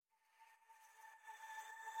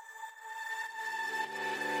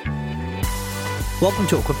Welcome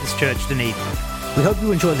to Equippers Church, Dunedin. We hope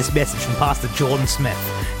you enjoy this message from Pastor Jordan Smith.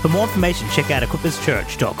 For more information, check out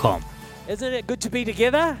equipperschurch.com. Isn't it good to be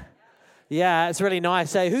together? Yeah, it's really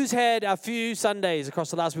nice. So who's had a few Sundays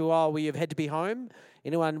across the last wee while where you've had to be home?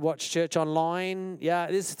 Anyone watch church online?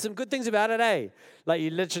 Yeah, there's some good things about it, eh? Like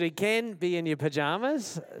you literally can be in your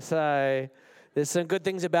pajamas. So there's some good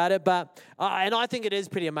things about it. But and I think it is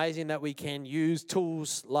pretty amazing that we can use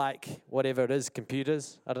tools like whatever it is,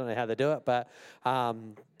 computers. I don't know how they do it, but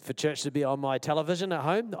for church to be on my television at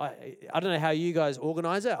home. I don't know how you guys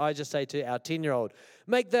organize it. I just say to our 10-year-old,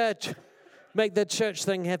 make the church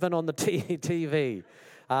thing happen on the TV.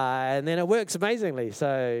 And then it works amazingly.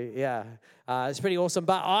 So, yeah, it's pretty awesome.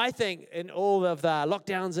 But I think in all of the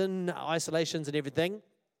lockdowns and isolations and everything,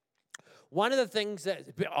 one of the things that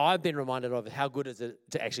I've been reminded of is how good is it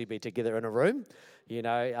to actually be together in a room. You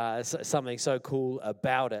know, something so cool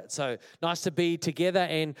about it. So nice to be together.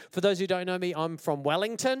 And for those who don't know me, I'm from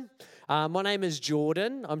Wellington. My name is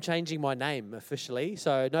Jordan. I'm changing my name officially.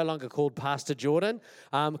 So no longer called Pastor Jordan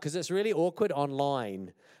because it's really awkward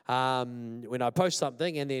online when I post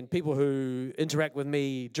something and then people who interact with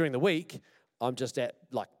me during the week, I'm just at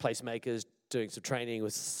like placemakers doing some training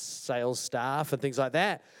with sales staff and things like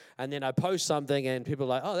that. And then I post something and people are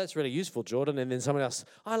like, oh, that's really useful, Jordan. And then someone else,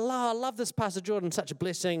 I love this Pastor Jordan, such a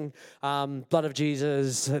blessing, blood of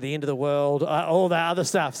Jesus, the end of the world, all that other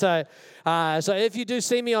stuff. So if you do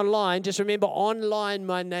see me online, just remember online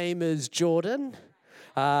my name is Jordan.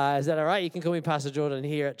 Is that all right? You can call me Pastor Jordan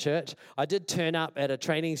here at church. I did turn up at a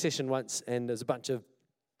training session once and there's a bunch of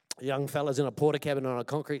young fellas in a porta cabin on a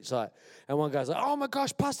concrete site. And one guy's like, oh my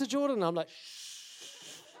gosh, Pastor Jordan. And I'm like, shh.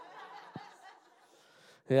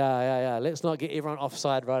 Yeah. Let's not get everyone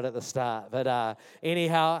offside right at the start. But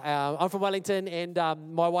anyhow, I'm from Wellington and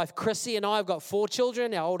my wife Chrissy and I have got 4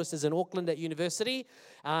 children. Our oldest is in Auckland at university.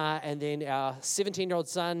 And then our 17-year-old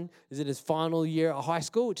son is in his final year at high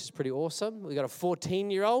school, which is pretty awesome. We've got a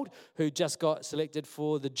 14-year-old who just got selected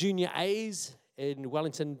for the junior A's in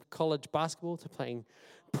Wellington College basketball to playing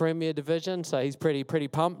Premier Division, so he's pretty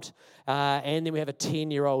pumped. And then we have a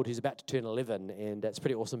 10-year-old who's about to turn 11, and it's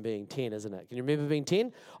pretty awesome being 10, isn't it? Can you remember being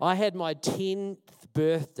 10? I had my 10th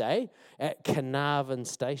birthday at Carnarvon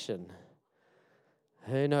Station.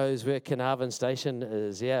 Who knows where Carnarvon Station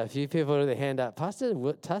is? Yeah, a few people with their hand up. Pastor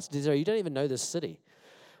Desiree, you don't even know this city.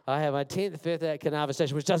 I have my 10th birthday at Carnarvon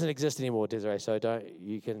Station, which doesn't exist anymore, Desiree, so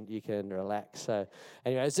you can relax. So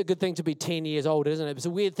anyway, it's a good thing to be 10 years old, isn't it? It's a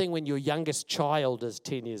weird thing when your youngest child is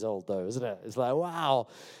 10 years old, though, isn't it? It's like, wow,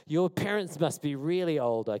 your parents must be really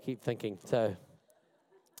old, I keep thinking. So,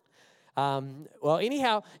 well,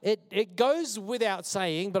 anyhow, it goes without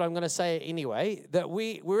saying, but I'm going to say it anyway, that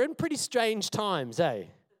we're in pretty strange times, eh?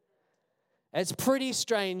 It's pretty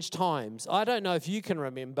strange times. I don't know if you can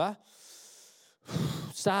remember.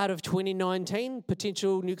 Start of 2019,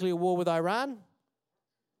 potential nuclear war with Iran.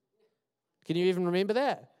 Can you even remember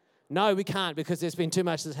that? No, we can't because there's been too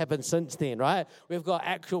much that's happened since then, right? We've got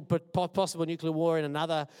actual possible nuclear war in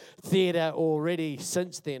another theater already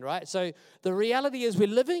since then, right? So the reality is we're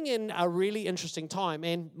living in a really interesting time.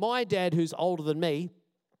 And my dad, who's older than me,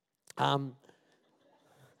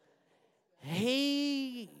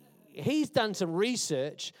 he's done some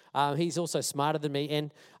research. He's also smarter than me,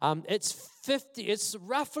 and it's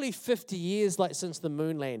roughly 50 years since the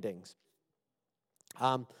moon landings.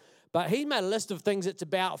 But he made a list of things it's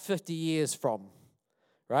about 50 years from,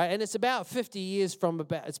 right? And it's about 50 years from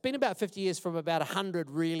it's been about 50 years from about 100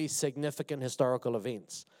 really significant historical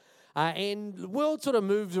events. And the world sort of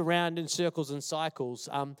moves around in circles and cycles.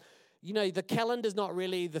 The calendar's not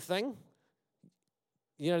really the thing.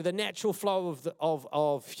 You know, the natural flow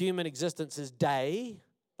of human existence is day.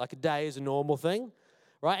 Like a day is a normal thing,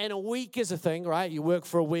 right? And a week is a thing, right? You work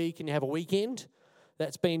for a week and you have a weekend.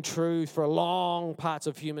 That's been true for long parts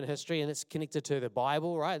of human history, and it's connected to the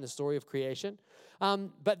Bible, right, and the story of creation.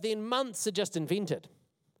 But then months are just invented,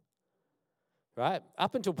 right?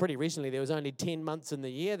 Up until pretty recently, there was only 10 months in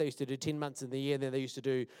the year. They used to do 10 months in the year, and then they used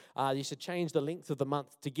to change the length of the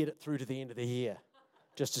month to get it through to the end of the year.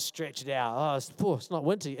 Just to stretch it out. It's not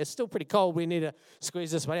winter. It's still pretty cold. We need to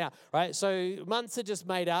squeeze this one out, right? So months are just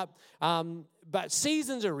made up, but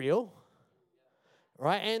seasons are real,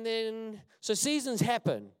 right? And then, so seasons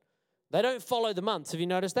happen. They don't follow the months. Have you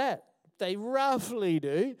noticed that? They roughly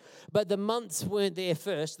do, but the months weren't there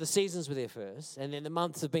first. The seasons were there first, and then the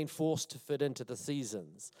months have been forced to fit into the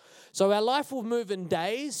seasons. So our life will move in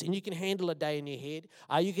days, and you can handle a day in your head.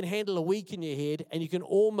 You can handle a week in your head, and you can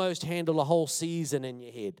almost handle a whole season in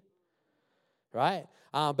your head, right?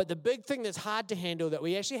 But the big thing that's hard to handle that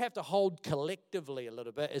we actually have to hold collectively a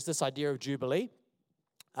little bit is this idea of Jubilee.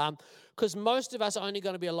 Because most of us are only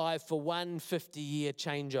going to be alive for one 50-year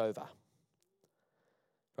changeover.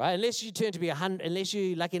 Right? Unless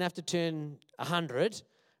you're lucky enough to turn 100,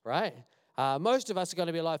 right? Most of us are going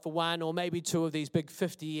to be alive for one or maybe two of these big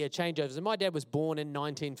 50-year changeovers. And my dad was born in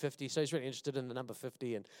 1950, so he's really interested in the number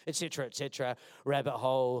 50 and et cetera, rabbit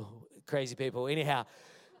hole, crazy people. Anyhow,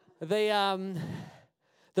 the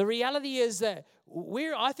reality is that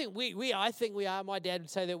I think we are. My dad would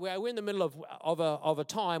say that we're in the middle of a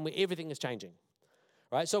time where everything is changing,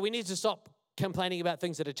 right? So we need to stop complaining about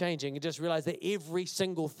things that are changing and just realize that every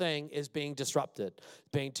single thing is being disrupted,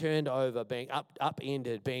 being turned over, being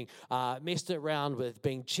upended, being messed around with,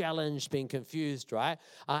 being challenged, being confused, right?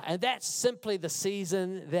 And that's simply the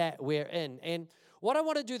season that we're in. And what I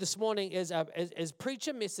want to do this morning is preach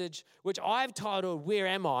a message which I've titled, "Where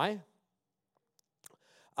Am I?"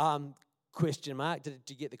 Question mark. Did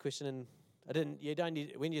you get the question? And I didn't. You don't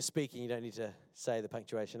need, when you're speaking, you don't need to say the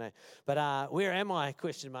punctuation, eh? But where am I?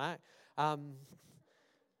 Question mark.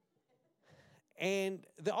 And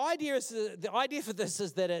the idea for this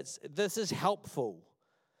is that this is helpful,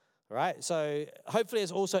 right? So hopefully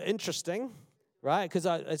it's also interesting, right? Because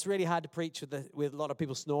it's really hard to preach with a lot of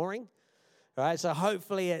people snoring, right? So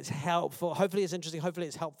hopefully it's helpful. Hopefully it's interesting. Hopefully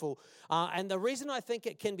it's helpful. And the reason I think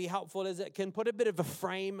it can be helpful is it can put a bit of a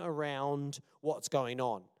frame around what's going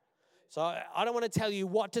on. So I don't want to tell you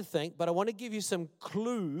what to think, but I want to give you some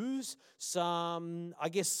clues, some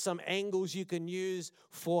angles you can use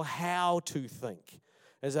for how to think.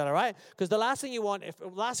 Is that all right? Because the last thing we want to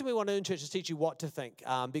do in church is teach you what to think,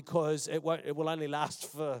 because it will only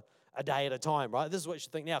last for a day at a time, right? This is what you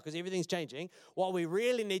should think now, because everything's changing. What we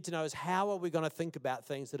really need to know is how are we going to think about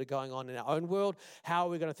things that are going on in our own world? How are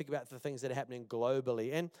we going to think about the things that are happening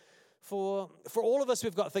globally? And for all of us,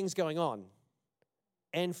 we've got things going on.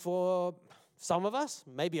 And for some of us,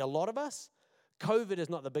 maybe a lot of us, COVID is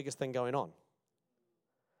not the biggest thing going on.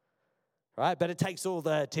 Right? But it takes all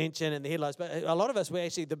the attention and the headlines. But a lot of us,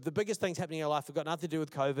 the biggest things happening in our life have got nothing to do with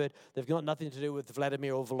COVID. They've got nothing to do with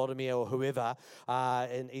Vladimir or Volodymyr or whoever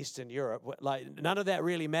in Eastern Europe. Like, none of that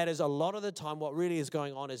really matters. A lot of the time, what really is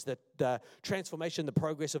going on is the transformation, the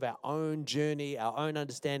progress of our own journey, our own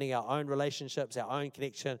understanding, our own relationships, our own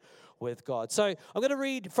connection with God. So I'm going to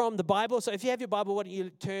read from the Bible. So if you have your Bible, why don't you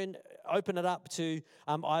open it up to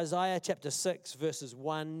Isaiah chapter 6, verses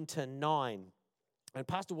 1 to 9. And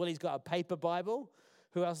Pastor Willie's got a paper Bible.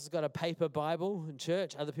 Who else has got a paper Bible in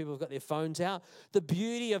church? Other people have got their phones out. The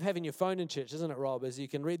beauty of having your phone in church, isn't it, Rob, is you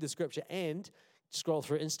can read the scripture and scroll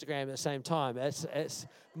through Instagram at the same time. It's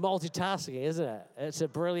multitasking, isn't it? It's a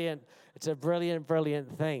brilliant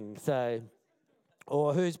thing. So,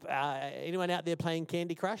 or who's anyone out there playing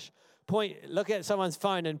Candy Crush? Look at someone's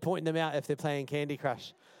phone and point them out if they're playing Candy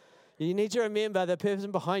Crush. You need to remember the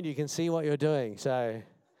person behind you can see what you're doing. So,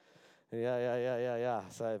 yeah.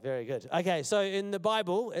 So, very good. Okay, so in the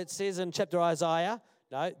Bible, it says in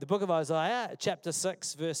the book of Isaiah, chapter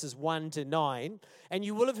 6, verses 1 to 9. And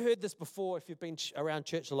you will have heard this before if you've been around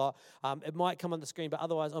church a lot. It might come on the screen, but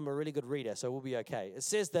otherwise I'm a really good reader, so we'll be okay. It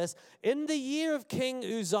says this: "In the year of King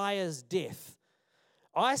Uzziah's death,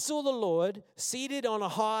 I saw the Lord seated on a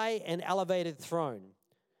high and elevated throne.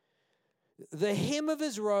 The hem of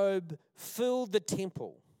his robe filled the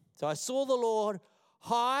temple." So I saw the Lord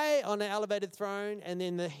high on an elevated throne, and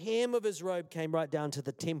then the hem of his robe came right down to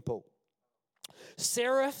the temple.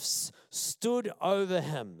 Seraphs stood over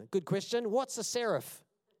him. Good question. What's a seraph?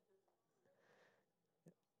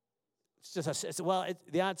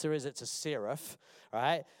 The answer is it's a seraph,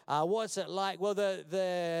 right? What's it like? Well,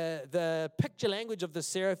 the picture language of the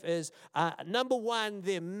seraph is, number one,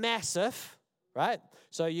 they're massive, right?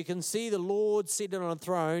 So you can see the Lord seated on a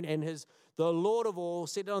throne, and the Lord of all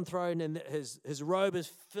seated on a throne, and his robe is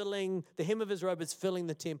filling, the hem of his robe is filling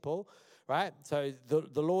the temple, right? So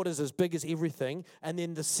the Lord is as big as everything, and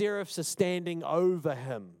then the seraphs are standing over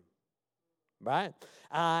him, right?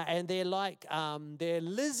 And they're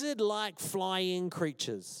lizard-like flying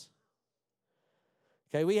creatures.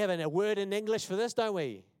 Okay, we have a word in English for this, don't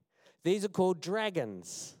we? These are called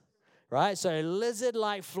dragons, right? So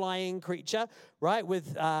lizard-like flying creature, right?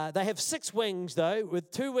 They have 6 wings, though.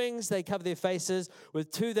 With 2 wings, they cover their faces.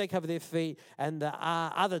 With 2, they cover their feet. And the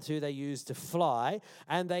other 2 they use to fly.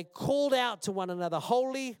 And they called out to one another,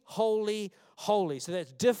 "Holy, holy, holy." So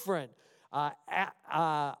that's different.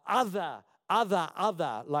 Other,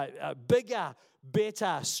 like bigger,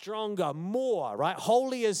 better, stronger, more, right?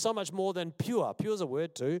 Holy is so much more than pure. Pure is a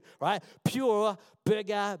word too, right? Pure,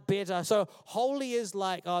 bigger, better. So holy is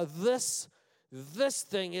like, this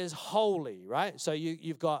thing is holy, right? So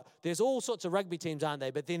there's all sorts of rugby teams, aren't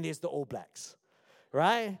they? But then there's the All Blacks,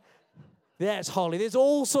 right? That's holy. There's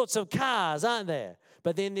all sorts of cars, aren't there?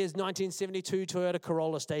 But then there's 1972 Toyota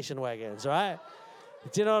Corolla station wagons, right?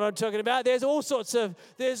 Do you know what I'm talking about? There's all sorts of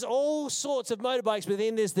motorbikes, but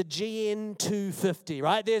then there's the GN 250,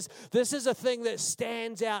 right? This is a thing that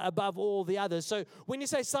stands out above all the others. So when you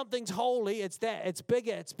say something's holy, it's that. It's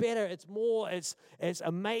bigger, it's better, it's more, it's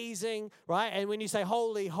amazing, right? And when you say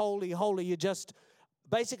holy, holy, holy, you just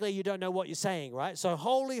basically you don't know what you're saying, right? So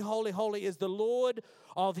holy, holy, holy is the Lord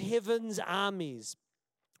of heaven's armies.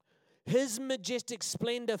 His majestic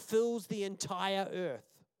splendor fills the entire earth.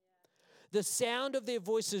 The sound of their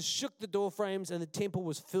voices shook the doorframes, and the temple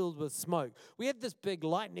was filled with smoke. We had this big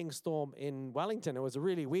lightning storm in Wellington. It was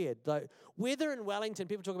really weird. Like, weather in Wellington,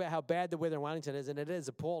 people talk about how bad the weather in Wellington is, and it is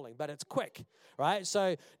appalling, but it's quick, right?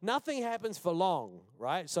 So nothing happens for long,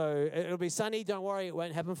 right? So it'll be sunny, don't worry, it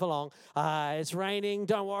won't happen for long. It's raining,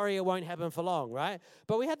 don't worry, it won't happen for long, right?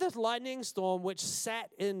 But we had this lightning storm which sat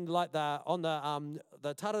in like on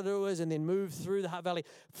the Tararuas and then moved through the Hutt Valley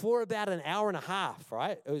for about an hour and a half,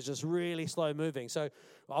 right? It was just really slow moving. So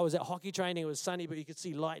I was at hockey training. It was sunny, but you could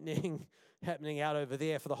see lightning happening out over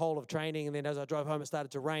there for the whole of training. And then as I drove home, it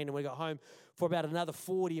started to rain. And we got home for about another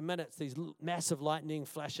 40 minutes, these massive lightning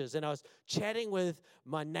flashes. And I was chatting with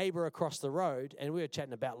my neighbor across the road, and we were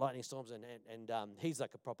chatting about lightning storms. And he's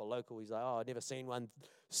like a proper local. He's like, I've never seen one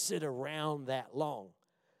sit around that long.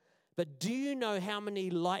 But do you know how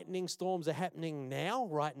many lightning storms are happening now,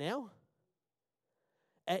 right now?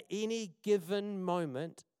 At any given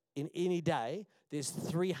moment, in any day, there's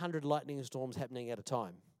 300 lightning storms happening at a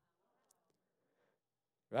time.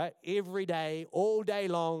 Right? Every day, all day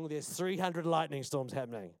long, there's 300 lightning storms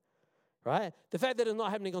happening. Right? The fact that it's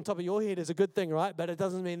not happening on top of your head is a good thing, right? But it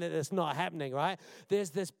doesn't mean that it's not happening, right? There's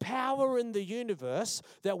this power in the universe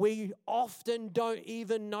that we often don't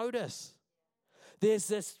even notice. There's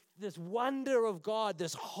this wonder of God,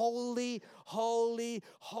 this holy, holy,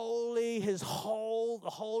 holy, the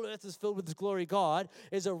whole earth is filled with His glory. God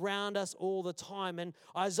is around us all the time. And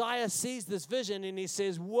Isaiah sees this vision and he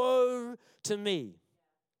says, woe to me,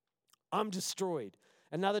 I'm destroyed.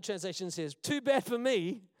 Another translation says, too bad for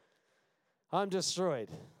me, I'm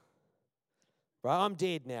destroyed. Right? I'm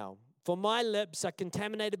dead now. For my lips are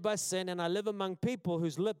contaminated by sin, and I live among people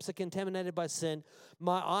whose lips are contaminated by sin.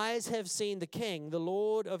 My eyes have seen the King, the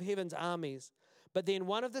Lord of heaven's armies. But then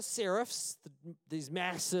one of the seraphs, these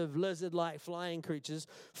massive lizard-like flying creatures,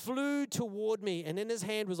 flew toward me, and in his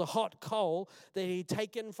hand was a hot coal that he'd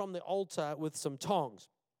taken from the altar with some tongs.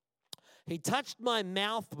 He touched my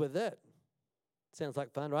mouth with it. Sounds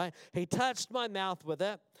like fun, right? He touched my mouth with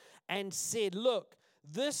it and said, look,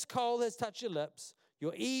 this coal has touched your lips.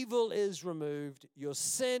 Your evil is removed. Your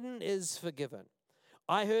sin is forgiven.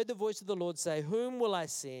 I heard the voice of the Lord say, whom will I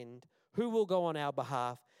send? Who will go on our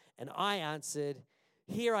behalf? And I answered,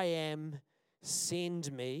 here I am,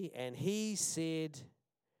 send me. And he said,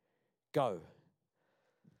 go.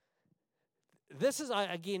 This is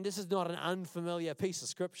not an unfamiliar piece of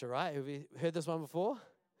scripture, right? Have you heard this one before?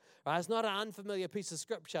 Right, it's not an unfamiliar piece of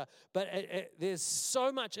scripture, but there's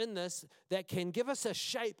so much in this that can give us a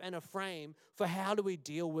shape and a frame for how do we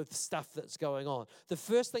deal with stuff that's going on. The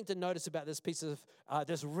first thing to notice about this piece of,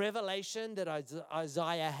 this revelation that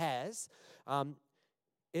Isaiah has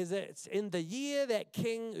is that it's in the year that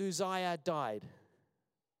King Uzziah died.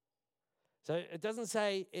 So it doesn't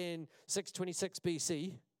say in 626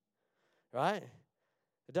 BC, right?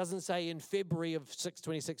 It doesn't say in February of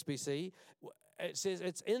 626 BC. It says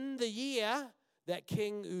it's in the year that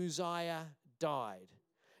King Uzziah died.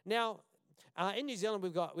 Now, in New Zealand,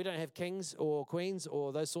 we don't have kings or queens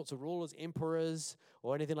or those sorts of rulers, emperors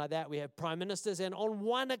or anything like that. We have prime ministers, and on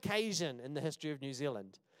one occasion in the history of New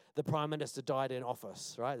Zealand, the prime minister died in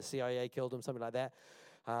office, right? The CIA killed him, something like that.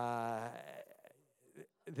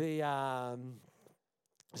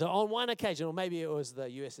 So on one occasion, or maybe it was the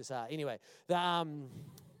USSR. Anyway,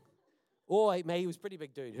 or maybe he was a pretty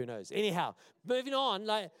big dude, who knows. Anyhow, moving on,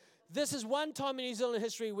 this is one time in New Zealand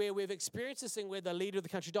history where we've experienced this thing where the leader of the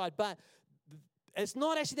country died, but it's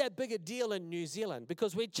not actually that big a deal in New Zealand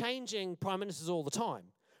because we're changing prime ministers all the time,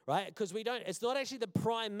 right? Because it's not actually the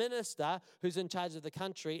prime minister who's in charge of the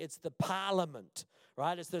country, it's the parliament,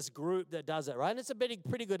 right? It's this group that does it, right? And it's a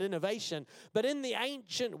pretty good innovation. But in the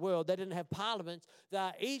ancient world, they didn't have parliaments.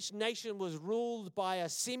 Each nation was ruled by a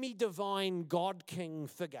semi-divine god-king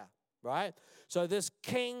figure. Right? So this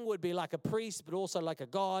king would be like a priest, but also like a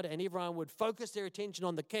god, and everyone would focus their attention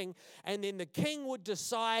on the king, and then the king would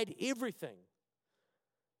decide everything.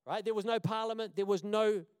 Right? There was no parliament, there was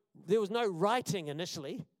no writing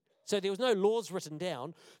initially, so there was no laws written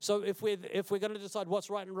down. So if we're going to decide what's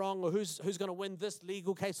right and wrong, or who's going to win this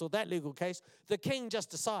legal case or that legal case, the king just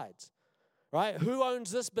decides. right? Who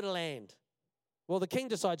owns this bit of land? Well, the king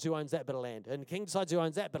decides who owns that bit of land, and the king decides who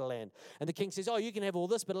owns that bit of land. And the king says, oh, you can have all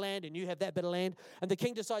this bit of land, and you have that bit of land. And the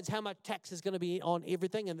king decides how much tax is going to be on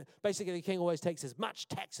everything. And basically, the king always takes as much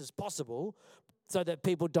tax as possible so that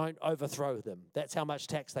people don't overthrow them. That's how much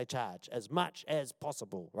tax they charge, as much as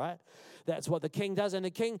possible, right? That's what the king does. And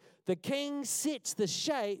the king sets the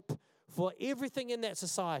shape for everything in that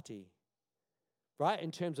society. Right,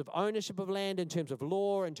 in terms of ownership of land, in terms of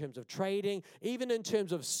law, in terms of trading, even in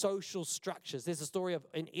terms of social structures. There's a story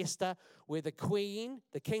in Esther where the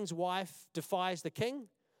king's wife, defies the king.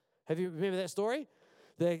 Have you remember that story?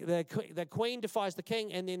 The queen defies the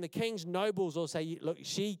king, and then the king's nobles all say, look,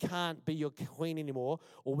 she can't be your queen anymore,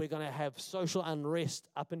 or we're going to have social unrest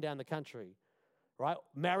up and down the country. Right?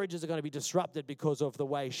 Marriages are going to be disrupted because of the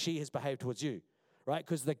way she has behaved towards you. Right?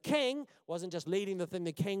 Because the king wasn't just leading the thing,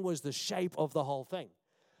 the king was the shape of the whole thing.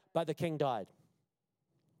 But the king died.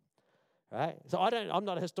 Right? So I'm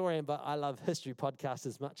not a historian, but I love history podcasts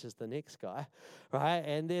as much as the next guy. Right?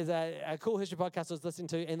 And there's a cool history podcast I was listening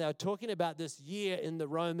to, and they were talking about this year in the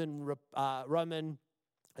Roman,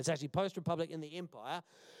 it's actually post-Republic in the Empire,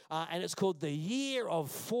 and it's called the Year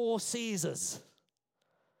of Four Caesars.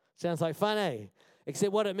 Sounds like fun, eh?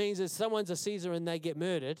 Except what it means is someone's a Caesar and they get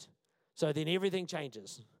murdered. So then everything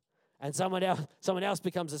changes, and someone else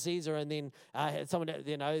becomes a Caesar, and then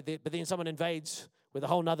but then someone invades with a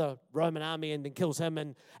whole other Roman army and then kills him,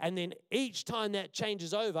 and then each time that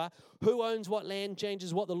changes over, who owns what land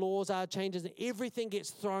changes, what the laws are changes, and everything gets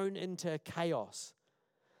thrown into chaos,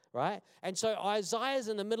 right? And so Isaiah's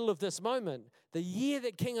in the middle of this moment. The year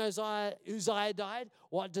that King Uzziah died,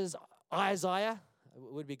 what does Isaiah?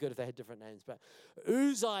 It would be good if they had different names, but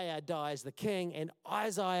Uzziah dies, the king, and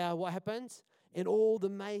Isaiah, what happens? In all the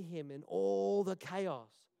mayhem, in all the chaos,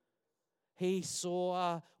 he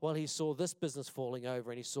saw this business falling over,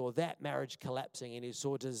 and he saw that marriage collapsing, and he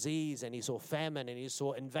saw disease, and he saw famine, and he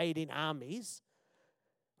saw invading armies,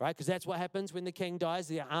 right? Because that's what happens when the king dies.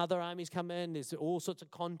 The other armies come in, there's all sorts of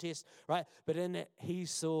contests, right? But in it, he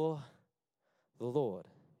saw the Lord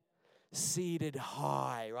seated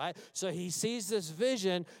high, right? So he sees this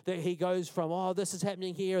vision that he goes from, oh, this is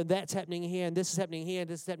happening here, and that's happening here, and this is happening here, and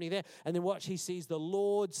this is happening there. And then watch, he sees the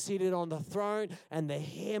Lord seated on the throne, and the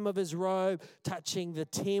hem of his robe touching the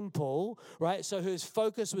temple, right? So his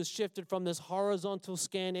focus was shifted from this horizontal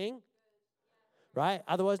scanning, right?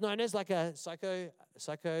 Otherwise known as like a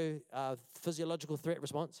physiological threat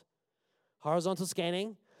response. Horizontal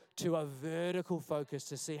scanning to a vertical focus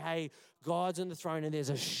to see, hey, God's in the throne and there's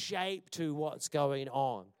a shape to what's going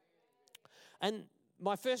on. And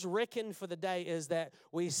my first reckon for the day is that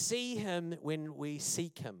we see him when we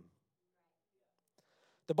seek him.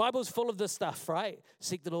 The Bible's full of this stuff, right?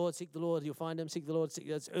 Seek the Lord, you'll find him. Seek the Lord,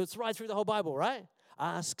 it's right through the whole Bible, right?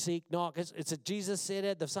 Ask, seek, knock. Jesus said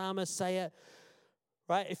it, the psalmists say it,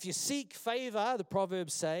 right? If you seek favor, the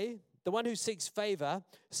Proverbs say, the one who seeks favor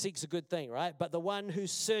seeks a good thing, right? But the one who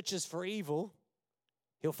searches for evil,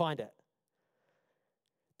 he'll find it.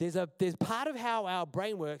 There's part of how our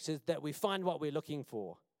brain works is that we find what we're looking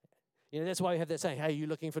for. You know, that's why we have that saying, hey, are you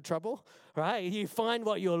looking for trouble? Right? You find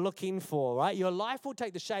what you're looking for, right? Your life will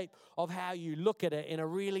take the shape of how you look at it in a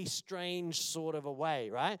really strange sort of a way,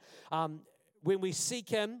 right? When we seek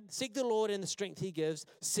him, seek the Lord in the strength he gives,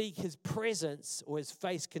 seek his presence or his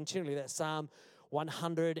face continually. That's Psalm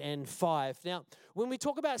 105. Now, when we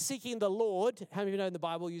talk about seeking the Lord, how many of you know in the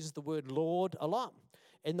Bible uses the word Lord a lot?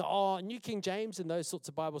 In the New King James and those sorts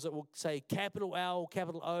of Bibles, it will say capital L,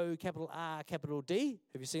 capital O, capital R, capital D.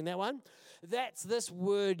 Have you seen that one? That's this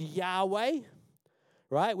word Yahweh,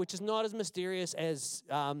 right? Which is not as mysterious as,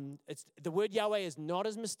 the word Yahweh is not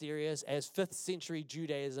as mysterious as 5th century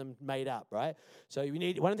Judaism made up, right? So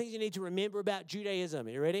one of the things you need to remember about Judaism,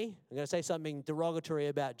 are you ready? I'm going to say something derogatory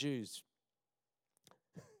about Jews.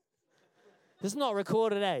 This is not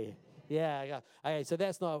recorded, eh? Yeah, okay, so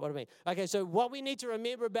that's not what I mean. Okay, so what we need to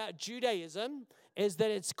remember about Judaism is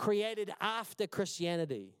that it's created after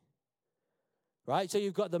Christianity, right? So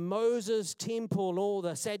you've got the Moses temple, all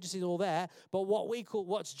the Sadducees, all that, but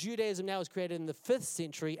what's Judaism now is created in the 5th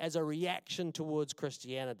century as a reaction towards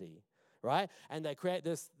Christianity, right? And they create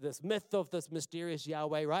this myth of this mysterious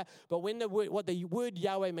Yahweh, right? But what the word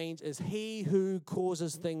Yahweh means is he who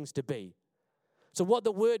causes things to be. So what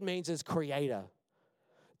the word means is creator.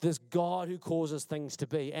 This God who causes things to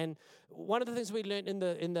be. And one of the things we learned in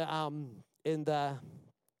the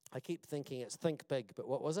I keep thinking it's Think Big, but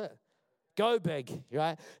what was it? Go Big,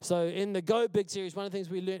 right? So in the Go Big series, one of the things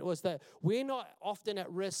we learned was that we're not often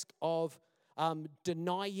at risk of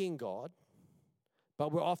denying God,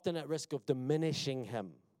 but we're often at risk of diminishing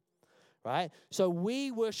him. right? So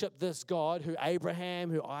we worship this God who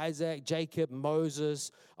Abraham, who Isaac, Jacob,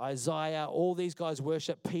 Moses, Isaiah, all these guys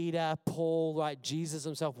worship. Peter, Paul, right? Jesus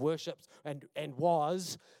himself worships and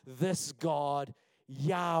was this God,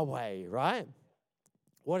 Yahweh, right?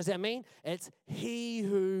 What does that mean? It's he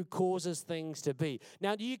who causes things to be.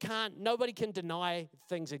 Now, nobody can deny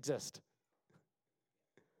things exist.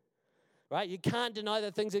 Right? You can't deny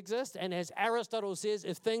that things exist. And as Aristotle says,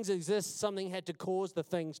 if things exist, something had to cause the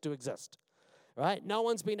things to exist. Right? No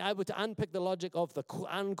one's been able to unpick the logic of the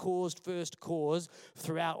uncaused first cause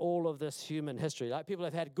throughout all of this human history. Like, people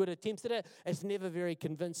have had good attempts at it. It's never very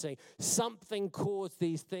convincing. Something caused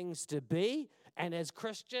these things to be. And as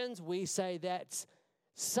Christians, we say that's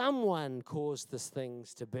someone caused these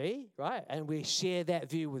things to be, right? And we share that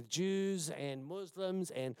view with Jews and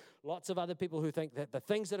Muslims and lots of other people who think that the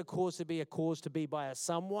things that are caused to be by a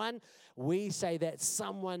someone. We say that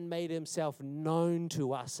someone made himself known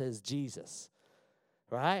to us as Jesus,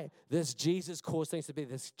 right? This Jesus caused things to be.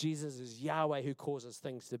 This Jesus is Yahweh who causes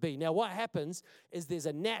things to be. Now, what happens is there's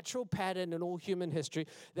a natural pattern in all human history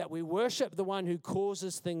that we worship the one who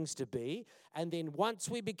causes things to be, and then once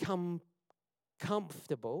we become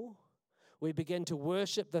comfortable, we begin to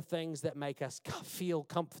worship the things that make us feel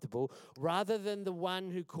comfortable rather than the one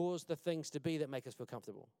who caused the things to be that make us feel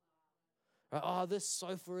comfortable. Right? Oh, this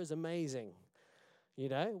sofa is amazing. You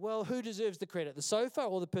know, well, who deserves the credit, the sofa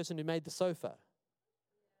or the person who made the sofa?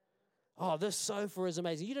 Oh, this sofa is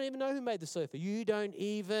amazing. You don't even know who made the sofa. You don't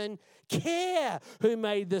even care who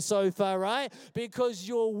made the sofa, right? Because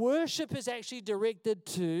your worship is actually directed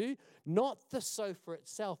to not the sofa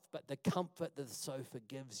itself, but the comfort that the sofa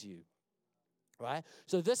gives you, right?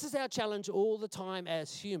 So this is our challenge all the time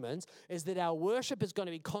as humans, is that our worship is going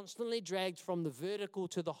to be constantly dragged from the vertical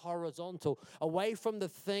to the horizontal, away from the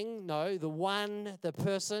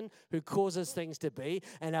person who causes things to be,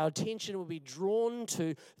 and our attention will be drawn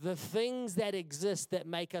to the things that exist that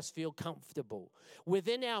make us feel comfortable.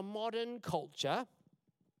 Within our modern culture,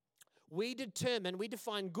 we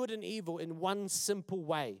define good and evil in one simple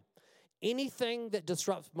way. Anything that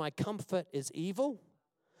disrupts my comfort is evil.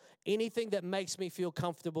 Anything that makes me feel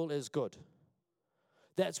comfortable is good.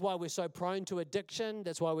 That's why we're so prone to addiction.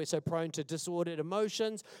 That's why we're so prone to disordered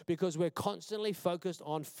emotions, because we're constantly focused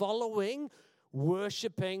on following,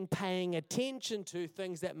 worshiping, paying attention to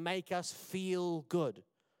things that make us feel good.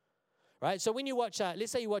 Right? So when you watch,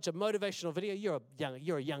 let's say you watch a motivational video,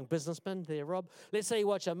 you're a young businessman there, Rob. Let's say you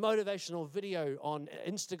watch a motivational video on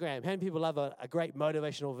Instagram. How many people love a great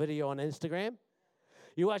motivational video on Instagram?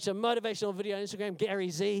 You watch a motivational video on Instagram,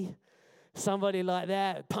 Gary Z, somebody like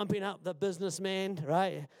that, pumping up the businessman,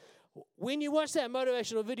 right? When you watch that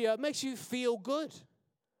motivational video, it makes you feel good.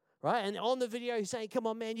 Right? And on the video, he's saying, come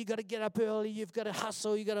on, man, you got to get up early. You've got to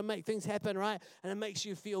hustle. You got to make things happen, right? And it makes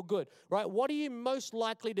you feel good, right? What are you most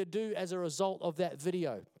likely to do as a result of that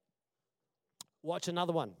video? Watch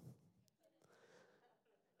another one.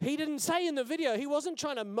 He didn't say in the video, he wasn't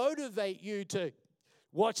trying to motivate you to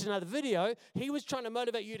watch another video. He was trying to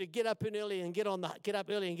motivate you to get up early and get on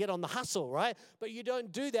the hustle, right? But you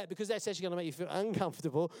don't do that because that's actually going to make you feel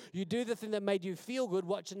uncomfortable. You do the thing that made you feel good.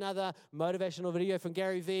 Watch another motivational video from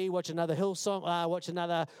Gary Vee. Watch another Hillsong. Watch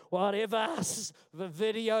another whatever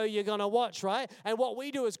video you're going to watch, right? And what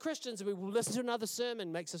we do as Christians, we listen to another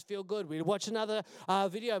sermon, makes us feel good. We watch another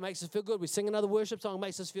video, makes us feel good. We sing another worship song,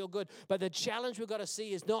 makes us feel good. But the challenge we've got to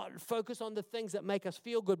see is not focus on the things that make us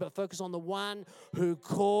feel good, but focus on the one who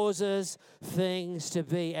causes things to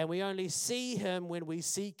be. And we only see him when we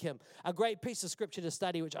seek him. A great piece of scripture to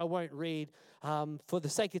study, which I won't read for the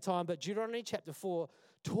sake of time, but Deuteronomy chapter 4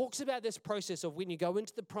 talks about this process of when you go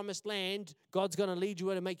into the promised land, God's going to lead you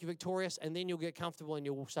in and make you victorious, and then you'll get comfortable and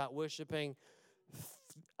you'll start worshiping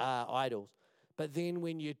idols. But then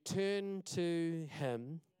when you turn to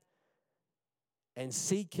him and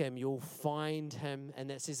seek him, you'll find him. And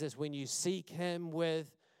that says this, when you seek him with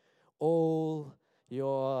all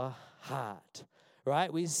your heart,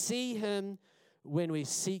 right? We see him when we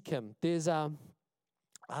seek him. There's a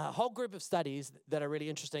whole group of studies that are really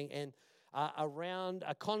interesting and around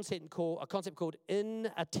a concept called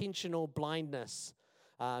inattentional blindness.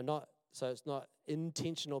 So it's not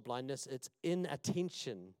intentional blindness, it's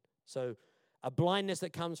inattention. So a blindness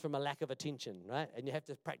that comes from a lack of attention, right? And you have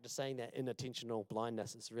to practice saying that, inattentional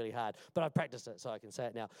blindness. It's really hard. But I've practiced it, so I can say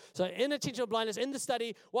it now. So inattentional blindness, in the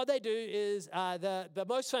study, what they do is, the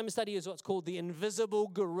most famous study is what's called the invisible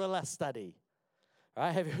gorilla study.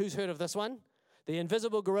 Right? Who's heard of this one? The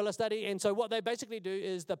invisible gorilla study. And so what they basically do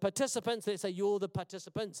is the participants, let's say you're the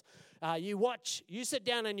participants, you sit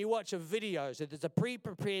down and you watch a video. So there's a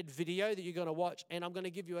pre-prepared video that you're going to watch, and I'm going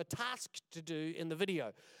to give you a task to do in the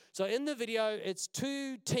video. So in the video, it's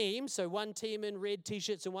two teams. So one team in red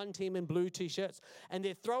T-shirts and one team in blue T-shirts. And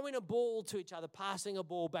they're throwing a ball to each other, passing a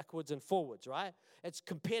ball backwards and forwards, right? It's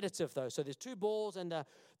competitive, though. So there's two balls, and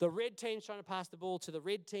the red team's trying to pass the ball to the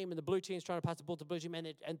red team, and the blue team's trying to pass the ball to the blue team,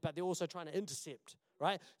 but they're also trying to intercept,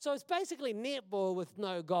 right? So it's basically netball with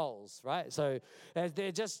no goals, right? So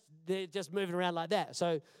they're just moving around like that.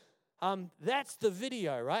 So that's the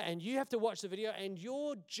video, right? And you have to watch the video, and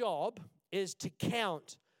your job is to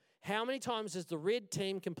count how many times does the red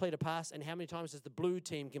team complete a pass and how many times does the blue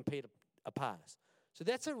team complete a pass. So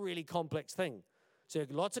that's a really complex thing. So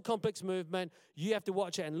lots of complex movement. You have to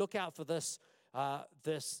watch it and look out for this,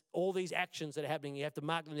 all these actions that are happening. You have to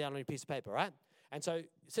mark them down on a piece of paper, right? And so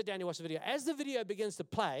sit down and watch the video. As the video begins to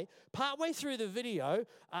play, partway through the video,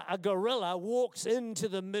 a gorilla walks into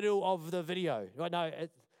the middle of the video. No,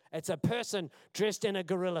 it's a person dressed in a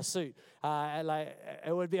gorilla suit.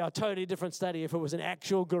 It would be a totally different study if it was an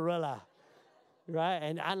actual gorilla, right?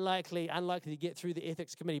 And unlikely to get through the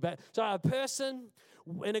ethics committee. But so a person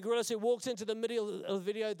in a gorilla suit walks into the middle of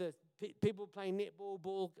the video. The people playing netball,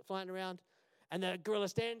 ball flying around, and the gorilla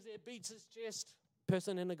stands there, beats his chest.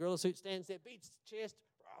 Person in a gorilla suit stands there, beats his chest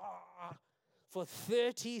for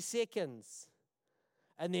 30 seconds,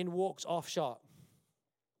 and then walks off shot.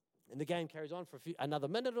 And the game carries on for another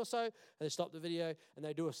minute or so, and they stop the video, and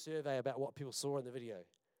they do a survey about what people saw in the video.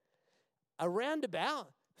 Around about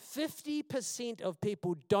 50% of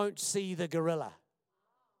people don't see the gorilla.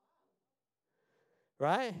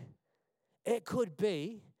 Right? It could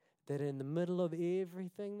be that in the middle of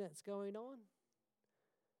everything that's going on,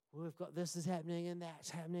 we've got this is happening, and that's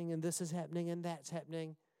happening, and this is happening, and that's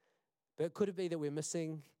happening. But could it be that we're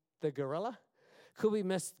missing the gorilla? Could we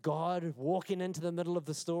miss God walking into the middle of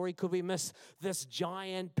the story? Could we miss this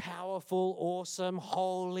giant, powerful, awesome,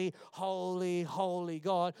 holy, holy, holy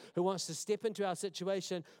God who wants to step into our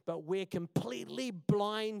situation, but we're completely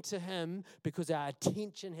blind to him because our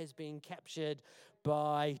attention has been captured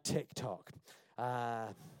by TikTok?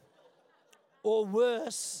 Or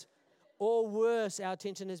worse, our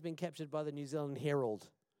attention has been captured by the New Zealand Herald.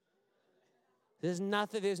 There's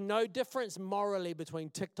no difference morally between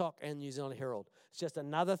TikTok and New Zealand Herald. It's just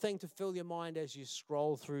another thing to fill your mind as you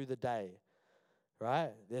scroll through the day,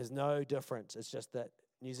 right? There's no difference. It's just that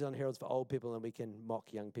New Zealand Herald's for old people and we can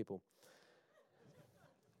mock young people.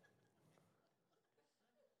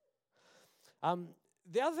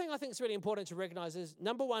 The other thing I think is really important to recognize is,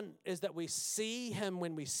 number one, is that we see him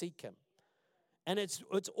when we seek him. And it's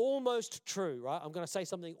almost true, right? I'm going to say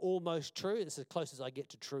something almost true. It's as close as I get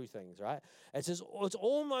to true things, right? It's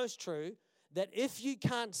almost true that if you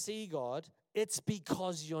can't see God, it's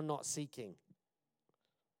because you're not seeking.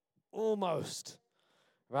 Almost,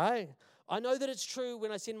 right? I know that it's true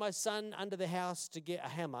when I send my son under the house to get a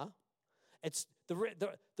hammer. It's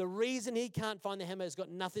the reason he can't find the hammer has got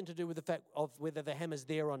nothing to do with the fact of whether the hammer's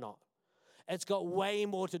there or not. It's got way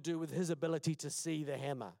more to do with his ability to see the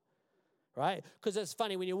hammer. Right? Because it's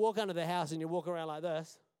funny, when you walk under the house and you walk around like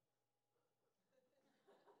this,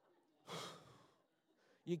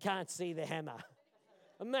 you can't see the hammer.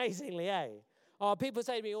 Amazingly, eh? Oh, people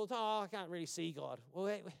say to me all the time, I can't really see God. Well,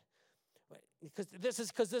 wait, because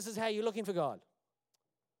this is how you're looking for God.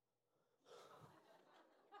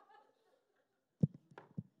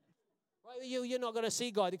 You're not going to see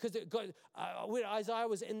God because Isaiah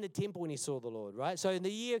was in the temple when he saw the Lord, right? So in the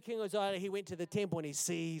year of King Isaiah, he went to the temple and he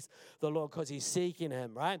sees the Lord because he's seeking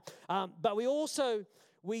him, right? But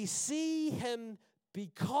we see him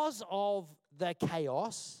because of the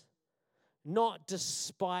chaos, not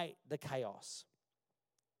despite the chaos,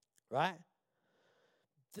 right?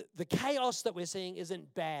 The chaos that we're seeing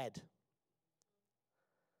isn't bad.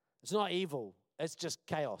 It's not evil. It's just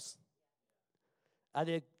chaos.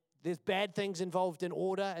 There's bad things involved in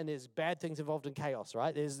order and there's bad things involved in chaos,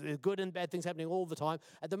 right? There's good and bad things happening all the time.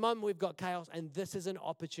 At the moment, we've got chaos, and this is an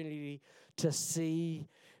opportunity to see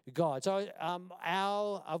God. So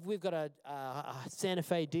we've got a Santa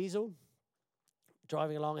Fe diesel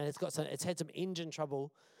driving along, and it's had some engine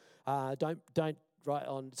trouble. Don't write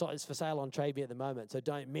on. It's for sale on Trade.me at the moment, so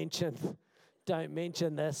don't mention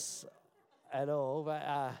this at all. But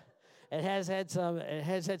It has had some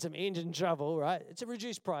engine trouble, right? It's a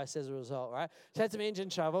reduced price as a result, right? It's had some engine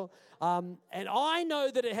trouble. And I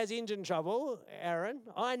know that it has engine trouble, Aaron.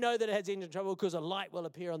 I know that it has engine trouble because a light will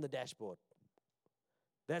appear on the dashboard.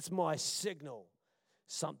 That's my signal.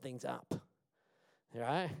 Something's up. All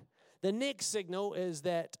right? The next signal is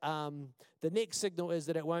that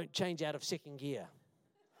it won't change out of second gear.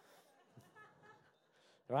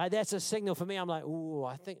 All right? That's a signal for me. I'm like, ooh,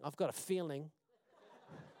 I think I've got a feeling.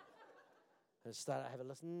 And have a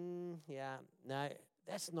listen. Yeah, no,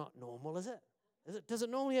 that's not normal, is it? Does it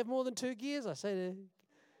normally have more than 2 gears? I say to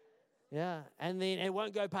yeah. And then it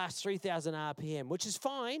won't go past 3,000 RPM, which is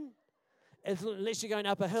fine unless you're going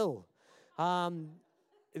up a hill.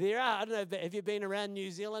 There are, I don't know, have you been around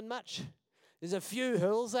New Zealand much? There's a few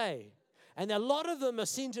hills, And a lot of them are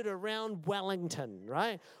centered around Wellington,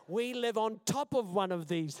 right? We live on top of one of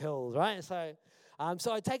these hills, right? So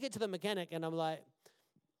I take it to the mechanic, and I'm like,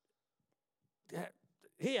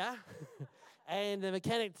 here. And the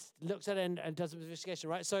mechanic looks at it and does an investigation,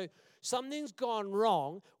 right? So something's gone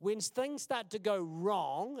wrong. When things start to go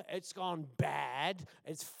wrong, it's gone bad,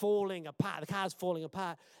 it's falling apart, the car's falling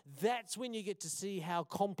apart. That's when you get to see how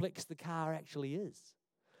complex the car actually is,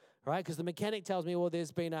 right? Because the mechanic tells me, well,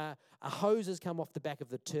 there's been a hose has come off the back of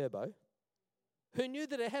the turbo. Who knew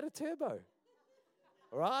that it had a turbo?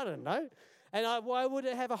 Right, I don't know. And why would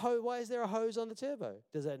it have a hose? Why is there a hose on the turbo?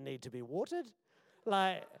 Does it need to be watered?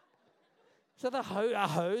 So a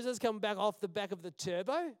hose has come back off the back of the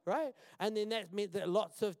turbo, right? And then that meant that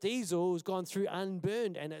lots of diesel has gone through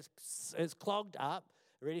unburned, and it's clogged up.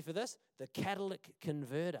 Ready for this? The catalytic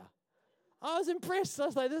converter. I was impressed. I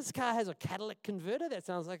was like, this car has a catalytic converter? That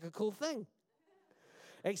sounds like a cool thing.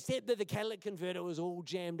 Except that the catalytic converter was all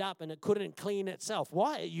jammed up and it couldn't clean itself.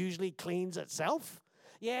 Why? It usually cleans itself.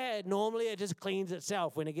 Yeah, normally it just cleans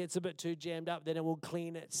itself. When it gets a bit too jammed up, then it will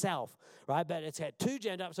clean itself, right? But it's had too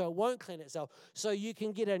jammed up, so it won't clean itself. So you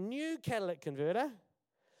can get a new catalytic converter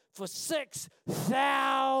for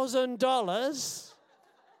 $6,000.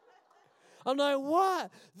 I'm like, what?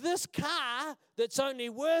 This car that's only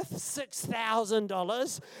worth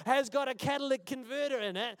 $6,000 has got a catalytic converter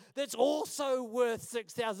in it that's also worth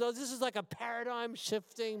 $6,000. This is like a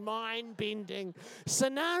paradigm-shifting, mind-bending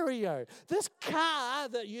scenario. This car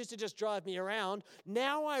that used to just drive me around,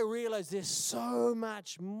 now I realize there's so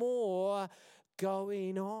much more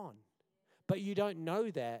going on. But you don't know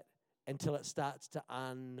that until it starts to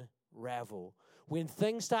unravel. When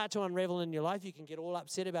things start to unravel in your life, you can get all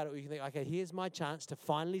upset about it. You can think, okay, here's my chance to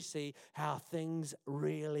finally see how things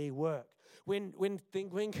really work. When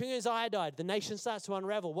King Uzziah died, the nation starts to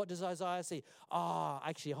unravel. What does Isaiah see?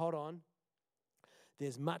 Actually, hold on.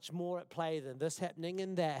 There's much more at play than this happening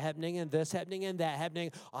and that happening and this happening and that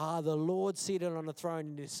happening. The Lord's seated on a throne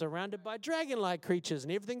and he's surrounded by dragon-like creatures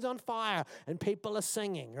and everything's on fire and people are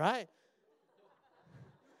singing, right?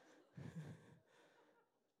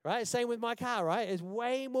 Right? Same with my car, right? It's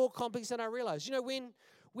way more complex than I realized. You know,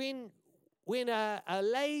 when a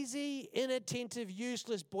lazy, inattentive,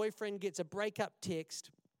 useless boyfriend gets a breakup text,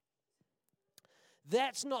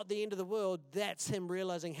 that's not the end of the world. That's him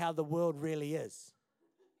realizing how the world really is.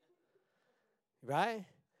 Right?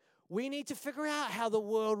 We need to figure out how the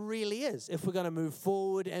world really is if we're going to move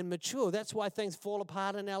forward and mature. That's why things fall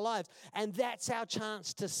apart in our lives. And that's our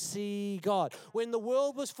chance to see God. When the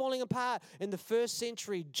world was falling apart in the 1st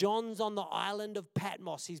century, John's on the island of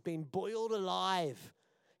Patmos. He's been boiled alive.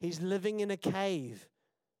 He's living in a cave.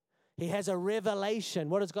 He has a revelation.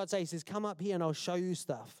 What does God say? He says, come up here and I'll show you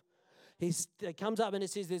stuff. He comes up and it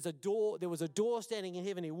says there was a door standing in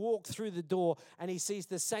heaven. He walked through the door and he sees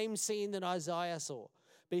the same scene that Isaiah saw.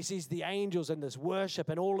 But he sees the angels and this worship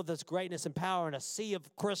and all of this greatness and power and a sea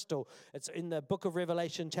of crystal. It's in the book of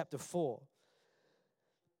Revelation chapter 4.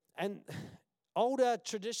 And older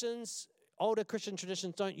Christian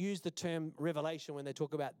traditions don't use the term revelation when they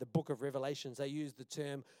talk about the book of Revelations. They use the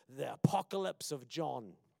term the apocalypse of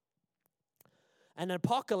John. And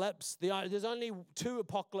apocalypse, there's only 2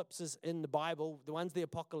 apocalypses in the Bible. The one's the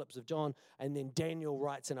apocalypse of John, and then Daniel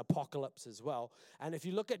writes an apocalypse as well. And if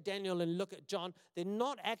you look at Daniel and look at John, they're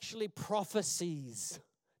not actually prophecies.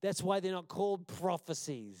 That's why they're not called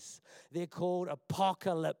prophecies. They're called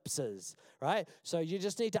apocalypses, right? So you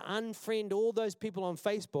just need to unfriend all those people on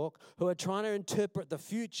Facebook who are trying to interpret the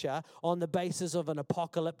future on the basis of an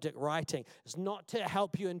apocalyptic writing. It's not to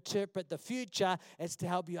help you interpret the future. It's to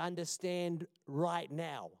help you understand right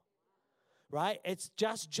now. Right? It's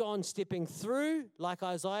just John stepping through, like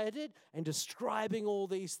Isaiah did, and describing all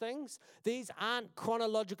these things. These aren't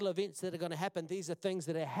chronological events that are going to happen. These are things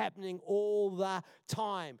that are happening all the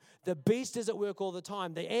time. The beast is at work all the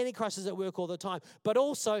time. The Antichrist is at work all the time. But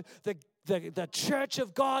also, the church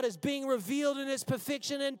of God is being revealed in its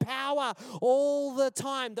perfection and power all the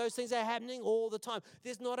time. Those things are happening all the time.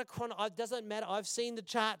 There's not it doesn't matter. I've seen the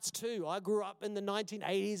charts too. I grew up in the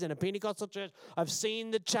 1980s in a Pentecostal church. I've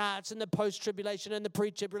seen the charts in the post-tribulation and the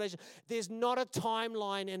pre-tribulation. There's not a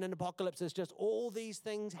timeline in an apocalypse. It's just all these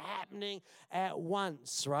things happening at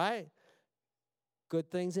once, right?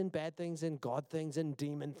 Good things and bad things and God things and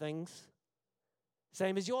demon things.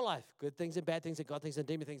 Same as your life. Good things and bad things and God things and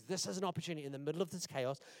demon things. This is an opportunity in the middle of this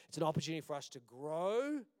chaos. It's an opportunity for us to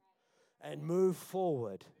grow and move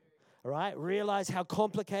forward. All right? Realize how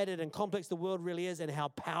complicated and complex the world really is and how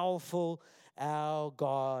powerful our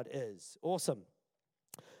God is. Awesome.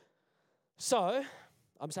 So,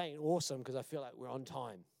 I'm saying awesome because I feel like we're on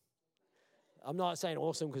time. I'm not saying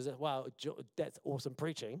awesome because, wow, that's awesome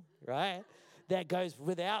preaching, right? That goes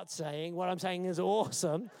without saying. What I'm saying is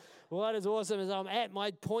awesome. What is awesome is I'm at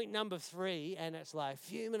my point number 3, and it's like a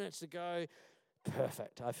few minutes to go.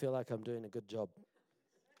 Perfect. I feel like I'm doing a good job.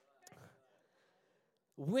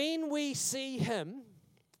 When we see him,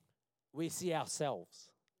 we see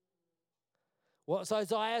ourselves. What's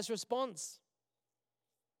Isaiah's response?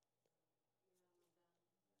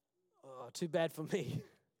 Oh, too bad for me.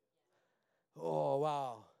 Oh,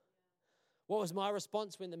 wow. What was my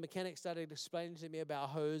response when the mechanic started explaining to me about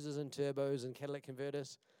hoses and turbos and catalytic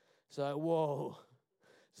converters? So, whoa,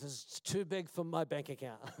 this is too big for my bank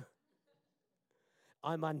account.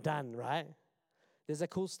 I'm undone, right? There's a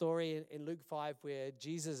cool story in Luke 5 where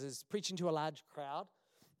Jesus is preaching to a large crowd.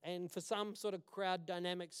 And for some sort of crowd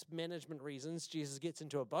dynamics management reasons, Jesus gets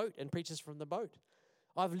into a boat and preaches from the boat.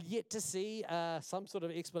 I've yet to see some sort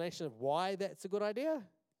of explanation of why that's a good idea.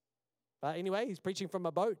 But anyway, he's preaching from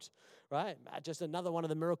a boat, right? Just another one of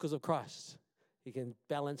the miracles of Christ. He can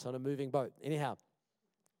balance on a moving boat. Anyhow,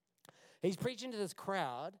 he's preaching to this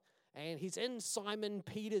crowd, and he's in Simon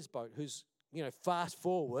Peter's boat, who's, fast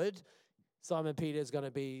forward, Simon Peter is going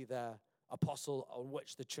to be the apostle on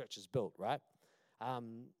which the church is built, right?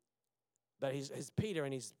 But he's Peter,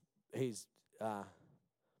 and he's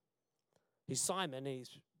Simon, and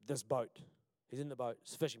he's this boat. He's in the boat.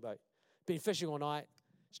 It's a fishing boat. Been fishing all night.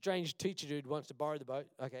 Strange teacher dude wants to borrow the boat.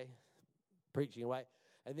 Okay, preaching away.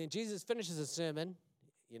 And then Jesus finishes his sermon,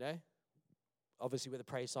 obviously with a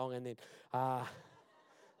praise song. And then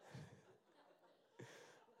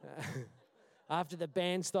after the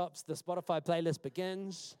band stops, the Spotify playlist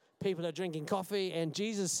begins. People are drinking coffee. And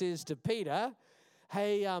Jesus says to Peter,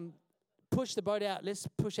 hey, push the boat out. Let's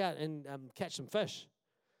push out and catch some fish.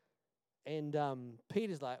 And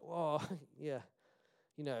Peter's like, whoa, yeah,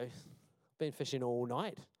 been fishing all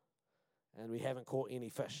night, and we haven't caught any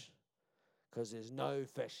fish because there's no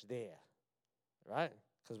fish there, right?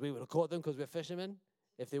 Because we would have caught them because we're fishermen.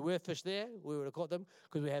 If there were fish there, we would have caught them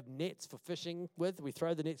because we have nets for fishing with. We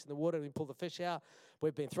throw the nets in the water and we pull the fish out.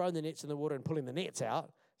 We've been throwing the nets in the water and pulling the nets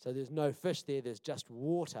out, so there's no fish there. There's just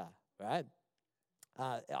water, right?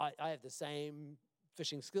 I have the same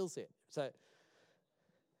fishing skill set.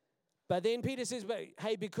 But then Peter says,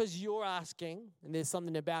 hey, because you're asking, and there's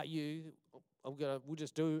something about you, we'll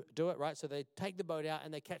just do it, right? So they take the boat out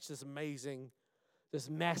and they catch this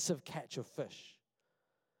massive catch of fish.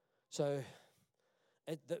 So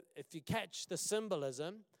if you catch the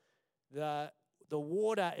symbolism, the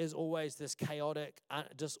water is always this chaotic,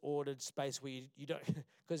 disordered space where you don't,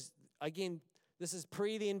 because again, this is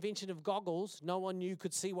pre the invention of goggles. No one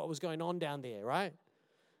could see what was going on down there, right?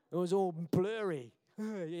 It was all blurry.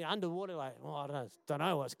 Underwater, like, I don't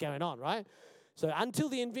know what's going on, right? So until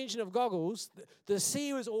the invention of goggles, the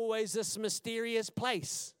sea was always this mysterious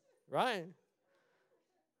place, right?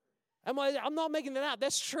 I'm not making that up.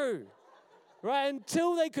 That's true, right?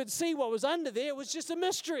 Until they could see what was under there, it was just a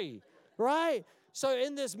mystery, right? So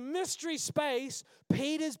in this mystery space,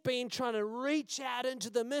 Peter's been trying to reach out into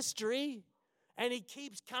the mystery, and he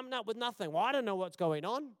keeps coming up with nothing. Well, I don't know what's going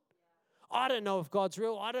on. I don't know if God's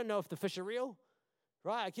real. I don't know if the fish are real.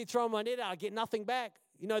 Right, I keep throwing my net out, I get nothing back.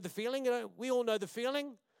 You know the feeling? We all know the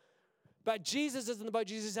feeling. But Jesus is in the boat.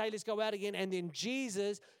 Jesus says, hey, let's go out again. And then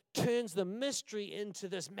Jesus turns the mystery into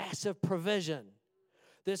this massive provision.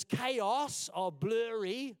 This chaos of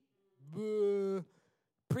blurry,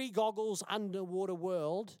 pre-goggles underwater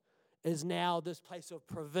world is now this place of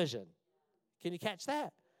provision. Can you catch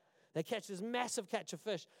that? They catch this massive catch of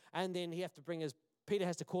fish, and then Peter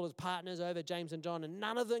has to call his partners over, James and John, and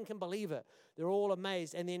none of them can believe it. They're all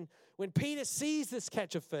amazed. And then when Peter sees this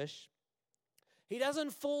catch of fish, he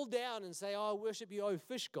doesn't fall down and say, I worship you, oh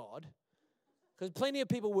fish God. Because plenty of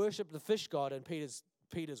people worship the fish God in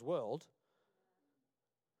Peter's world.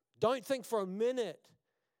 Don't think for a minute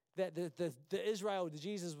that the Israel that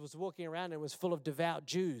Jesus was walking around in was full of devout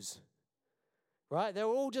Jews. Right? They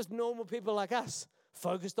were all just normal people like us,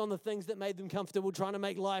 focused on the things that made them comfortable, trying to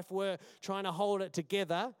make life work, trying to hold it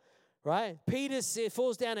together, right? Peter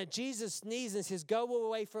falls down at Jesus' knees and says, go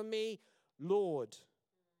away from me, Lord.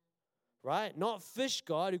 right? Not fish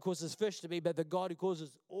God who causes fish to be, but the God who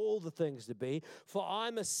causes all the things to be. For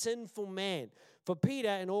I'm a sinful man. For Peter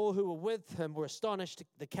and all who were with him were astonished at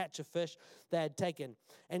the catch of fish they had taken.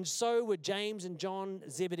 And so were James and John,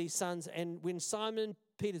 Zebedee's sons. And when Simon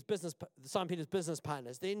Peter's business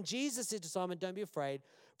partners, then Jesus said to Simon, don't be afraid.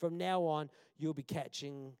 From now on, you'll be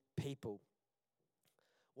catching people.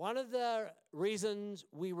 One of the reasons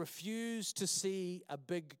we refuse to see a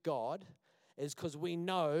big God is because we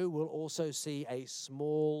know we'll also see a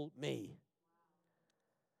small me.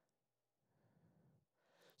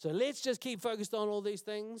 So let's just keep focused on all these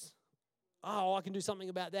things. Oh, I can do something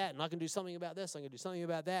about that, and I can do something about this, I can do something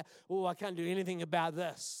about that. Oh, I can't do anything about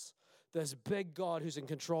this. This big God who's in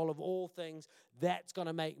control of all things, that's going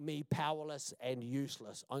to make me powerless and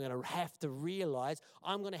useless. I'm going to have to realize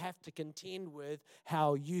I'm going to have to contend with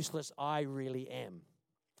how useless I really am.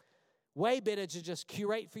 Way better to just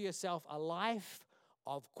curate for yourself a life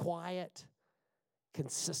of quiet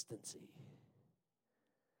consistency.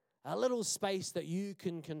 A little space that you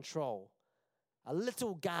can control. A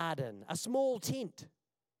little garden, a small tent,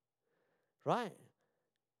 right?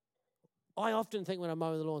 I often think when I'm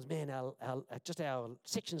mowing the lawns, man, our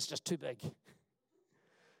section's just too big.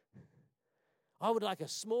 I would like a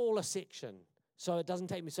smaller section so it doesn't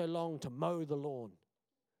take me so long to mow the lawn.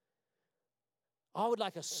 I would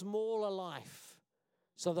like a smaller life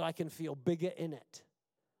so that I can feel bigger in it.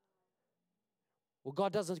 Well,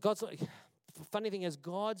 God doesn't. Funny thing is,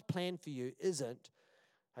 God's plan for you isn't,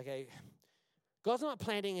 okay, God's not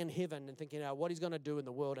planning in heaven and thinking what he's going to do in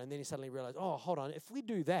the world, and then he suddenly realizes, oh, hold on, if we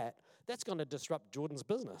do that, that's going to disrupt Jordan's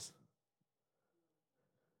business.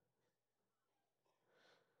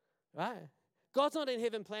 Right? God's not in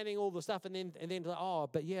heaven planning all the stuff and then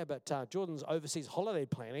but Jordan's overseas holiday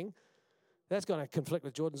planning, that's going to conflict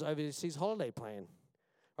with Jordan's overseas holiday plan.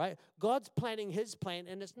 Right? God's planning his plan,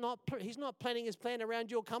 and he's not planning his plan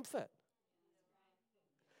around your comfort.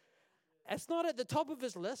 It's not at the top of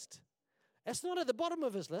his list. It's not at the bottom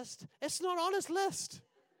of his list. It's not on his list.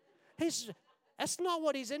 That's not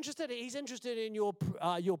what he's interested in. He's interested in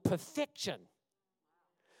your perfection.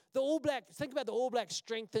 Think about the All Black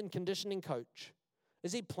strength and conditioning coach.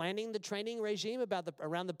 Is he planning the training regime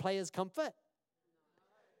around the player's comfort?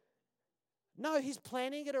 No, he's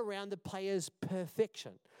planning it around the player's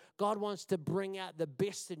perfection. God wants to bring out the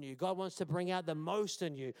best in you. God wants to bring out the most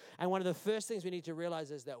in you. And one of the first things we need to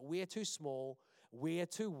realize is that we're too small, we're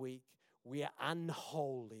too weak, we are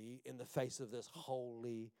unholy in the face of this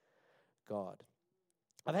holy God.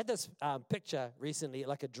 I've had this picture recently,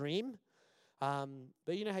 like a dream.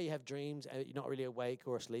 But you know how you have dreams and you're not really awake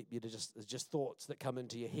or asleep. It's just thoughts that come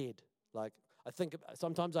into your head. Like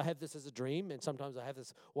sometimes I have this as a dream, and sometimes I have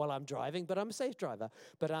this while I'm driving. But I'm a safe driver.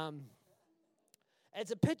 But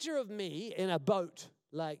it's a picture of me in a boat,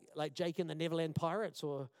 like Jake in the Neverland Pirates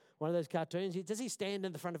or one of those cartoons. Does he stand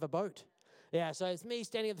in the front of a boat? Yeah. So it's me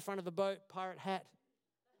standing at the front of a boat, pirate hat,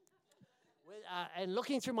 and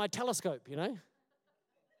looking through my telescope. You know.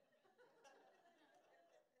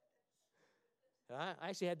 I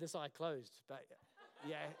actually had this eye closed, but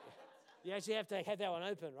yeah, you actually have to have that one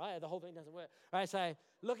open, right? The whole thing doesn't work. All right, so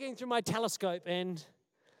looking through my telescope, and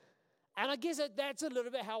I guess that's a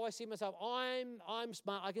little bit how I see myself. I'm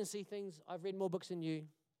smart. I can see things. I've read more books than you.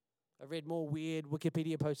 I've read more weird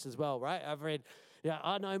Wikipedia posts as well, right?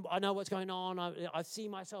 I know what's going on. I see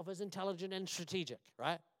myself as intelligent and strategic,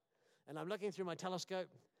 right? And I'm looking through my telescope,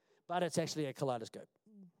 but it's actually a kaleidoscope.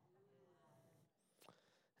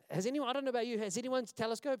 I don't know about you, has anyone's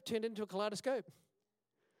telescope turned into a kaleidoscope?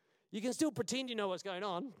 You can still pretend you know what's going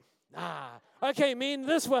on. Okay, men,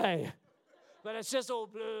 this way. But it's just all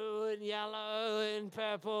blue and yellow and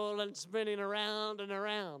purple and spinning around and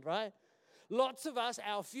around, right? Lots of us,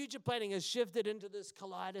 our future planning has shifted into this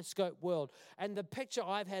kaleidoscope world. And the picture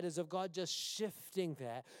I've had is of God just shifting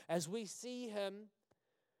that. As we see him,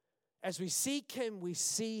 as we seek him, we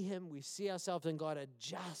see ourselves, and God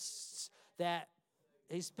adjusts that.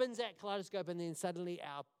 He spins that kaleidoscope, and then suddenly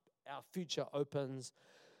our future opens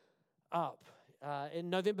up. In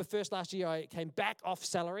November 1st last year, I came back off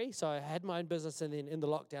salary. So I had my own business, and then in the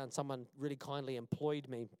lockdown, someone really kindly employed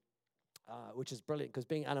me, which is brilliant because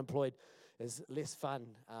being unemployed is less fun.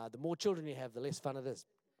 The more children you have, the less fun it is.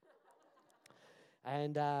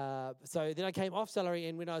 And so then I came off salary,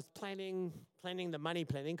 and when I was planning the money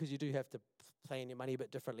planning, because you do have to plan your money a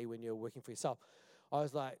bit differently when you're working for yourself, I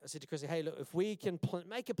said to Chrissy, hey, look, if we can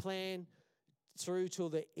make a plan through till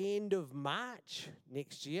the end of March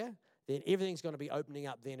next year, then everything's going to be opening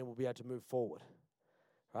up then, and we'll be able to move forward,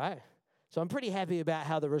 right? So I'm pretty happy about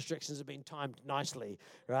how the restrictions have been timed nicely,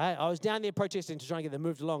 right? I was down there protesting to try and get them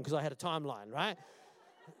moved along because I had a timeline, right?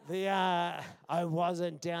 I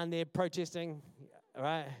wasn't down there protesting,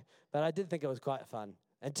 right? But I did think it was quite fun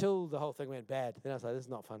until the whole thing went bad. Then I was like, this is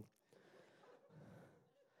not fun.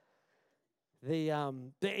 But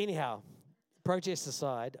anyhow, protests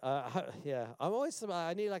aside,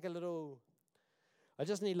 I need like a little. I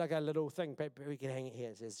just need like a little thing. We can hang it here.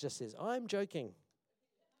 It just says, I'm joking.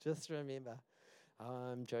 Just remember,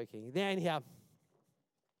 I'm joking. Then anyhow,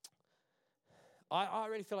 I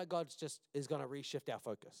really feel like God is going to reshift our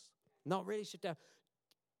focus. Not really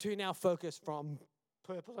turn our focus from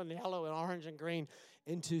purple and yellow and orange and green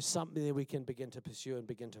into something that we can begin to pursue and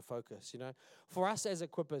begin to focus, you know. For us as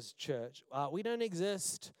Equippers Church, we don't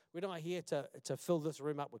exist. We're not here to fill this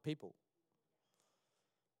room up with people.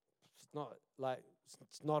 It's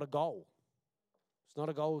not a goal. It's not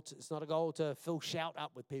a goal to fill shout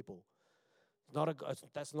up with people.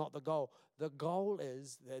 That's not the goal. The goal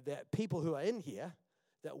is that people who are in here,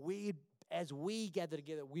 that as we gather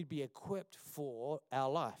together, we'd be equipped for our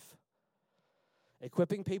life.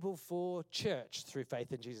 Equipping people for church through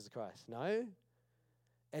faith in Jesus Christ. No,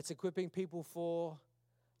 it's equipping people for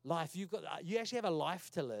life. You actually have a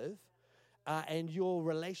life to live, and your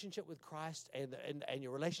relationship with Christ and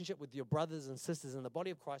your relationship with your brothers and sisters in the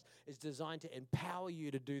body of Christ is designed to empower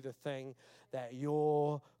you to do the thing that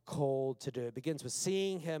you're called to do. It begins with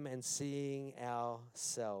seeing Him and seeing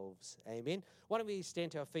ourselves. Amen. Why don't we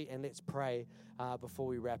stand to our feet and let's pray before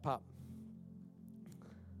we wrap up.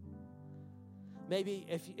 Maybe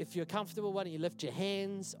if you're comfortable, why don't you lift your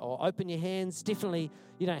hands or open your hands? Definitely,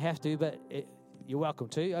 you don't have to, but you're welcome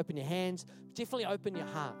to. Open your hands. Definitely open your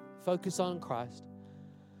heart. Focus on Christ.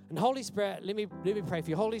 And Holy Spirit, let me pray for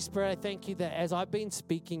you. Holy Spirit, I thank you that as I've been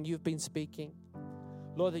speaking, you've been speaking.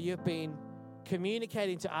 Lord, that you've been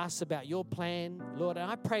communicating to us about your plan. Lord,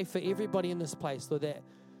 and I pray for everybody in this place, Lord, that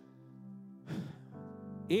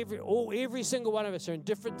every single one of us are in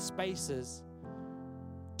different spaces,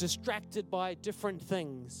 distracted by different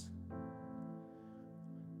things.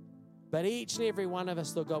 But each and every one of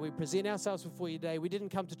us, Lord God, we present ourselves before you today. We didn't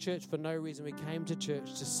come to church for no reason. We came to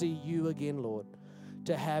church to see you again, Lord,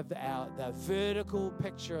 to have the vertical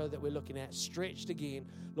picture that we're looking at stretched again,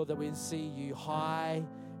 Lord, that we see you high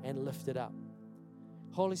and lifted up.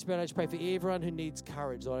 Holy Spirit, I just pray for everyone who needs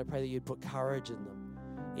courage, Lord. I pray that you'd put courage in them.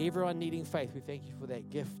 Everyone needing faith, we thank you for that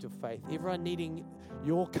gift of faith. Everyone needing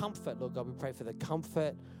your comfort, Lord God, we pray for the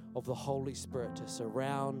comfort of the Holy Spirit to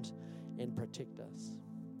surround and protect us.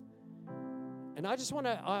 And I just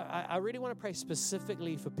I really want to pray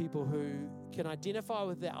specifically for people who can identify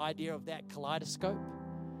with the idea of that kaleidoscope,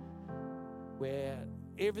 where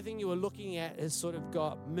everything you were looking at has sort of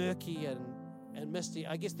got murky and misty.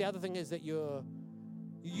 I guess the other thing is that you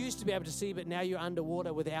used to be able to see, but now you're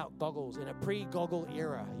underwater without goggles. In a pre-goggle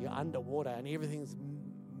era, you're underwater and everything's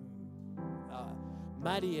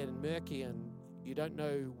muddy and murky and you don't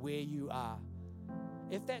know where you are.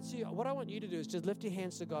 If that's you, what I want you to do is just lift your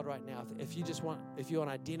hands to God right now. If you want to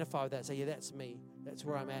identify with that, say, yeah, that's me. That's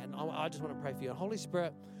where I'm at. And I just want to pray for you. And Holy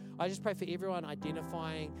Spirit, I just pray for everyone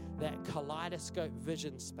identifying that kaleidoscope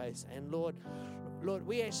vision space. And Lord,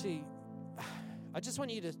 I just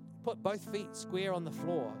want you to put both feet square on the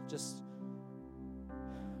floor.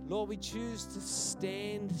 Lord, we choose to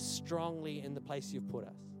stand strongly in the place you've put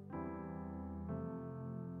us.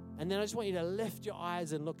 And then I just want you to lift your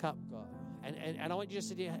eyes and look up, God. And I want you to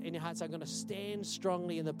sit in your heart, say, I'm going to stand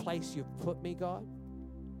strongly in the place you've put me, God.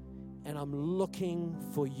 And I'm looking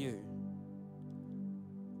for you.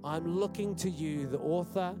 I'm looking to you, the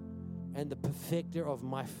author and the perfecter of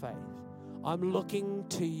my faith. I'm looking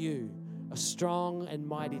to you, a strong and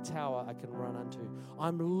mighty tower I can run unto.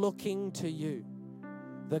 I'm looking to you,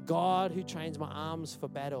 the God who trains my arms for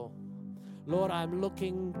battle. Lord, I'm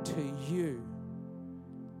looking to you.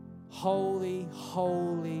 Holy,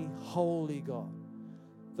 holy, holy God,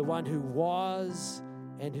 the one who was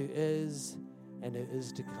and who is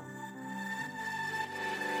to come.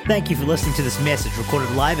 Thank you for listening to this message recorded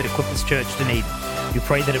live at Equippers Church, Dunedin. We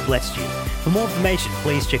pray that it blessed you. For more information,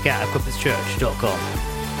 please check out equipperschurch.com.